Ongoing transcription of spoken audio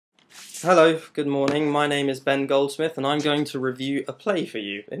Hello, good morning. My name is Ben Goldsmith and I'm going to review a play for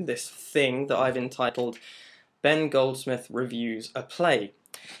you in this thing that I've entitled Ben Goldsmith Reviews a Play.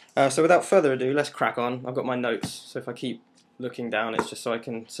 So without further ado, let's crack on. I've got my notes, so if I keep looking down it's just so I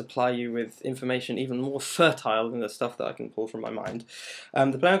can supply you with information even more fertile than the stuff that I can pull from my mind.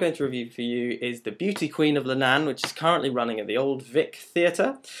 The play I'm going to review for you is The Beauty Queen of Leenane, which is currently running at the Old Vic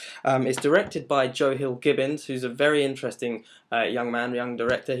Theatre. It's directed by Hill-Gibbins, who's a very interesting young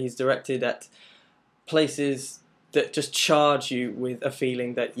director. He's directed at places that just charge you with a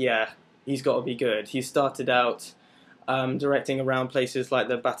feeling that, yeah, he's got to be good. He started out directing around places like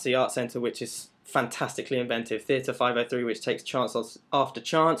the Battersea Art Centre, which is fantastically inventive, Theatre 503, which takes chance after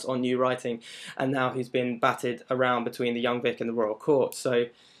chance on new writing, and now he's been batted around between the Young Vic and the Royal Court. So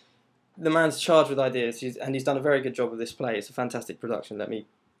the man's charged with ideas, and he's done a very good job of this play. It's a fantastic production. Let me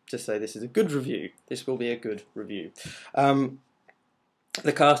just say this is a good review. This will be a good review.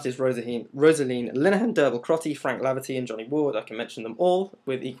 The cast is Rosaleen, Linehan, Derbhle, Crotty, Frank Laverty and Johnny Ward. I can mention them all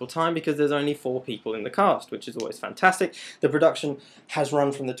with equal time because there's only 4 people in the cast, which is always fantastic. The production has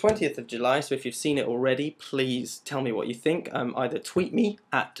run from the 20th of July, so if you've seen it already, please tell me what you think. Either tweet me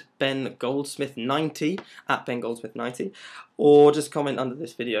at BenGoldsmith90, or just comment under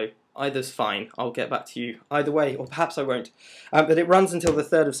this video. Either's fine. I'll get back to you either way, or perhaps I won't. But it runs until the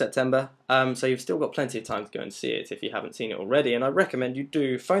 3rd of September, so you've still got plenty of time to go and see it if you haven't seen it already, and I recommend you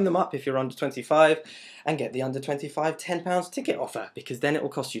do. Phone them up if you're under 25 and get the under 25 £10 ticket offer, because then it will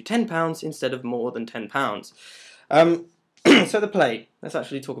cost you £10 instead of more than £10. So the play, let's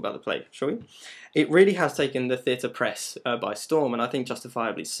actually talk about the play, shall we? It really has taken the theatre press by storm, and I think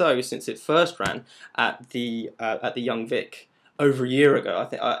justifiably so, since it first ran at the Young Vic over a year ago.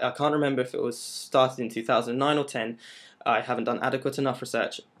 I can't remember if it was started in 2009 or 10. I haven't done adequate enough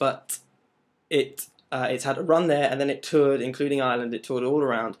research, but it's had a run there, and then it toured, including Ireland. It toured all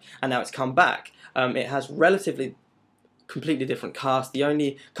around, and now it's come back. It has relatively completely different cast. The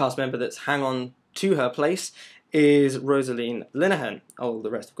only cast member that's hang on to her place is Rosaleen Linehan. All the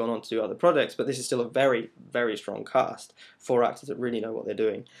rest have gone on to do other projects, but this is still a very, very strong cast. 4 actors that really know what they're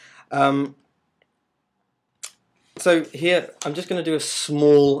doing. So here, I'm just going to do a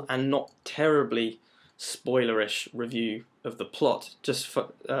small and not terribly spoilerish review of the plot, just for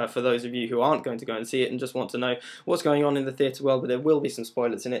those of you who aren't going to go and see it and just want to know what's going on in the theatre world, but there will be some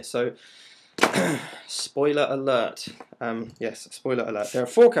spoilers in it, so spoiler alert. Yes, spoiler alert. There are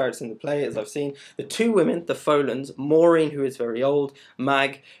 4 characters in the play, as I've seen. The 2 women, the Folans, Maureen, who is very old,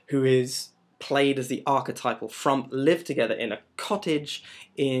 Mag, who is played as the archetypal frump, live together in a cottage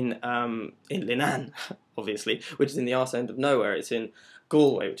in Leenane, obviously, which is in the arse end of nowhere. It's in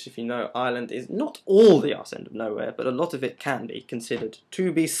Galway, which, if you know, Ireland is not all the arse end of nowhere, but a lot of it can be considered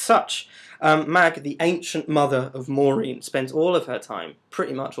to be such. Mag, the ancient mother of Maureen, spends all of her time,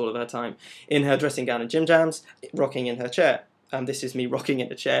 pretty much all of her time, in her dressing gown and gym jams, rocking in her chair. This is me rocking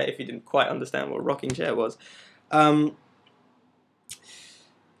in a chair, if you didn't quite understand what a rocking chair was.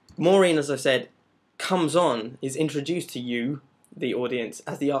 Maureen, as I said, is introduced to you, the audience,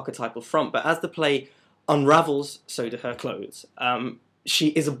 as the archetypal frump, but as the play unravels, so do her clothes. She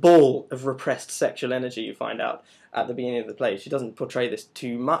is a ball of repressed sexual energy, you find out at the beginning of the play. She doesn't portray this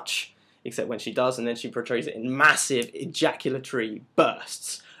too much, except when she does, and then she portrays it in massive ejaculatory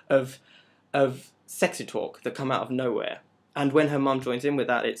bursts of sexy talk that come out of nowhere. And when her mum joins in with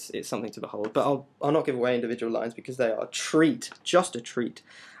that, it's something to behold. But I'll not give away individual lines because they are a treat, just a treat.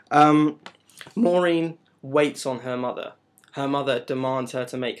 Maureen waits on her mother. Her mother demands her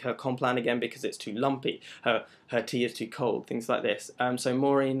to make her complan again because it's too lumpy. Her tea is too cold, things like this. So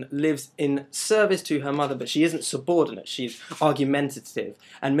Maureen lives in service to her mother, but she isn't subordinate. She's argumentative,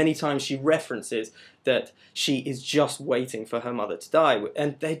 and many times she references that she is just waiting for her mother to die.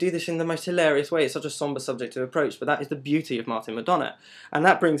 And they do this in the most hilarious way. It's such a sombre subject to approach, but that is the beauty of Martin McDonagh. And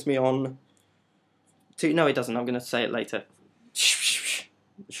that brings me on to... No, it doesn't. I'm going to say it later. Shush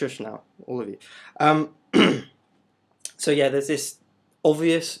now, all of you. So yeah, there's this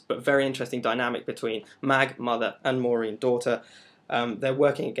obvious but very interesting dynamic between Mag, mother, and Maureen, daughter. They're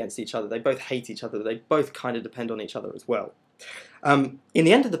working against each other. They both hate each other. They both kind of depend on each other as well. In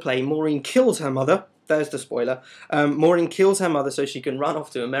the end of the play, Maureen kills her mother. There's the spoiler. Maureen kills her mother so she can run off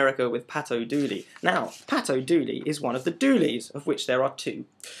to America with Pato Dooley. Now, Pato Dooley is one of the Dooleys, of which there are 2.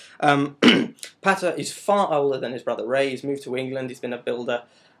 Pato is far older than his brother Ray. He's moved to England. He's been a builder,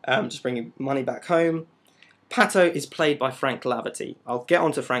 just bringing money back home. Pato is played by Frank Laverty. I'll get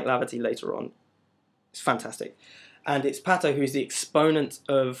on to Frank Laverty later on. It's fantastic. And it's Pato who's the exponent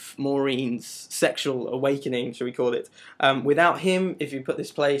of Maureen's sexual awakening, shall we call it. Without him, if you put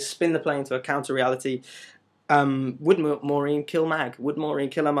this play, spin the play into a counter-reality, would Maureen kill Mag? Would Maureen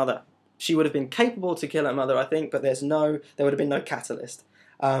kill her mother? she would have been capable to kill her mother, I think, but there would have been no catalyst.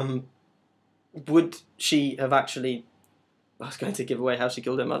 Would she have actually... I was going to give away how she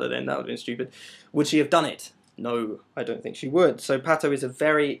killed her mother then, that would have been stupid. Would she have done it? No, I don't think she would. So Pato is a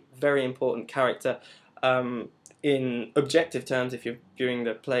very, very important character in objective terms if you're viewing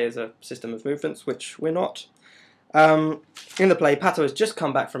the play as a system of movements, which we're not. In the play, Pato has just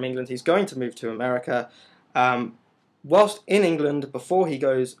come back from England. He's going to move to America. Whilst in England, before he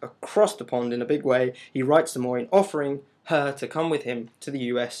goes across the pond in a big way, he writes to Maureen offering her to come with him to the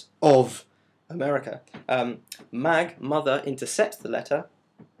US of America. Mag, mother, intercepts the letter,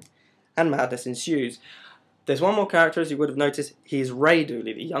 and madness ensues. There's one more character, as you would have noticed. He's Ray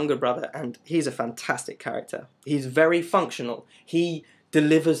Dooley, the younger brother, and he's a fantastic character. He's very functional. He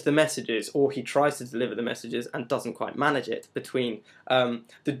delivers the messages, or he tries to deliver the messages and doesn't quite manage it between the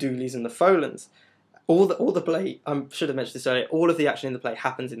Dooleys and the Folans. All the play, I should have mentioned this earlier, all of the action in the play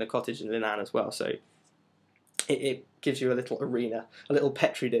happens in the cottage in Leenane as well, so it gives you a little arena, a little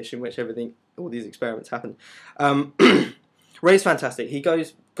petri dish in which all these experiments happen. Ray's fantastic.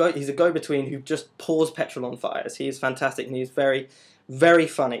 He's a go-between who just pours petrol on fires. He is fantastic, and he's very, very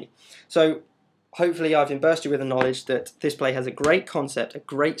funny. So hopefully I've immersed you with the knowledge that this play has a great concept, a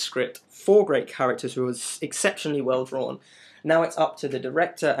great script, 4 great characters who are exceptionally well drawn. Now it's up to the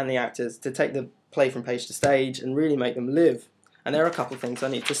director and the actors to take the play from page to stage and really make them live. And there are a couple of things I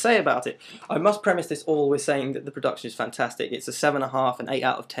need to say about it. I must premise this all with saying that the production is fantastic. It's a 7.5, an 8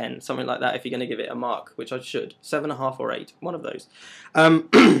 out of 10, something like that if you're going to give it a mark, which I should. 7.5 or 8, one of those.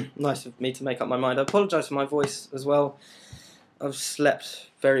 Nice of me to make up my mind. I apologise for my voice as well. I've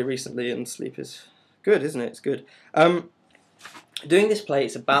slept very recently, and sleep is good, isn't it? It's good. Doing this play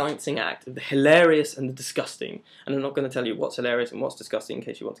is a balancing act of the hilarious and the disgusting. And I'm not going to tell you what's hilarious and what's disgusting in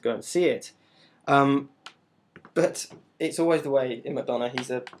case you want to go and see it. But it's always the way in McDonagh. He's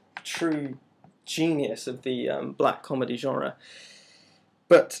a true genius of the black comedy genre.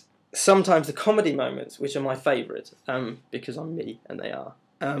 But sometimes the comedy moments, which are my favourite, because I'm me and they are,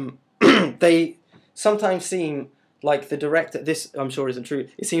 they sometimes seem like the director, this I'm sure isn't true,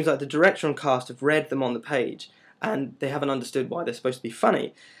 it seems like the director and cast have read them on the page and they haven't understood why they're supposed to be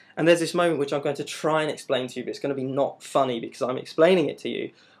funny. And there's this moment which I'm going to try and explain to you, but it's going to be not funny because I'm explaining it to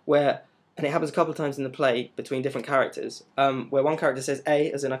you, where... And it happens a couple of times in the play between different characters, where one character says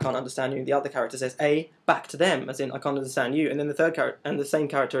A, as in I can't understand you, and the other character says A back to them, as in I can't understand you, and then the third character, and the same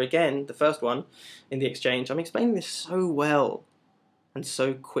character again, the first one, in the exchange. I'm explaining this so well and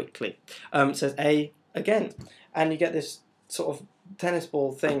so quickly. Says A again, and you get this sort of tennis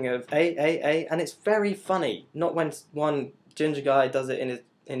ball thing of A, and it's very funny. Not when one ginger guy does it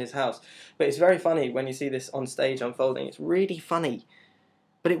in his house, but it's very funny when you see this on stage unfolding. It's really funny.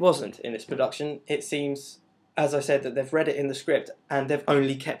 But it wasn't in this production. It seems, as I said, that they've read it in the script and they've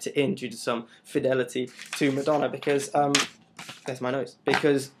only kept it in due to some fidelity to McDonagh because, there's my notes,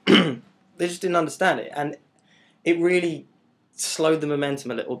 because they just didn't understand it. And it really slowed the momentum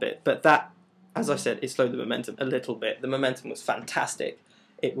a little bit. But that, as I said, it slowed the momentum a little bit. The momentum was fantastic.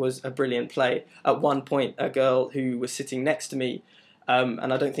 It was a brilliant play. At one point, a girl who was sitting next to me,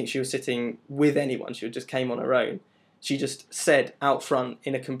 and I don't think she was sitting with anyone, she just came on her own, she just said out front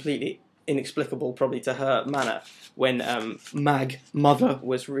in a completely inexplicable, probably to her manner, when Mag, mother,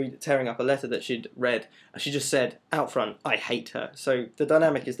 was tearing up a letter that she'd read, she just said out front, I hate her. So the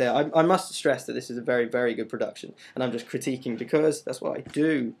dynamic is there. I must stress that this is a very, very good production, and I'm just critiquing because that's what I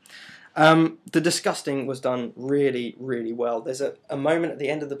do. The disgusting was done really, really well. There's a moment at the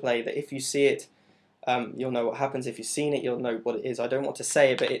end of the play that if you see it, you'll know what happens. If you've seen it, you'll know what it is. I don't want to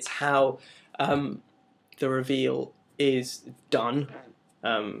say it, but it's how the reveal is done,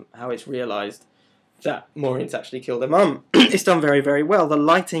 how it's realised that Maureen's actually killed her mum. It's done very, very well. The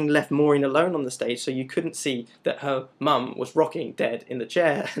lighting left Maureen alone on the stage, so you couldn't see that her mum was rocking dead in the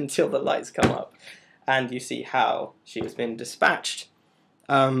chair until the lights come up, and you see how she has been dispatched.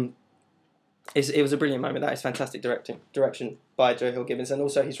 It was a brilliant moment. That is fantastic direction by Joe Hill-Gibbins, and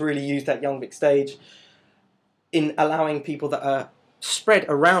also he's really used that Young Vic stage in allowing people that are spread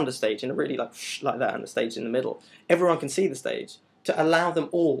around the stage in a really like that, and the stage in the middle. Everyone can see the stage, to allow them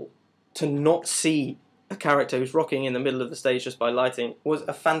all to not see a character who's rocking in the middle of the stage just by lighting was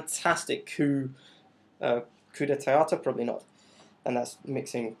a fantastic coup de théâtre, probably not. And that's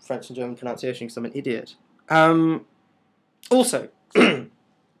mixing French and German pronunciation because I'm an idiot. Also,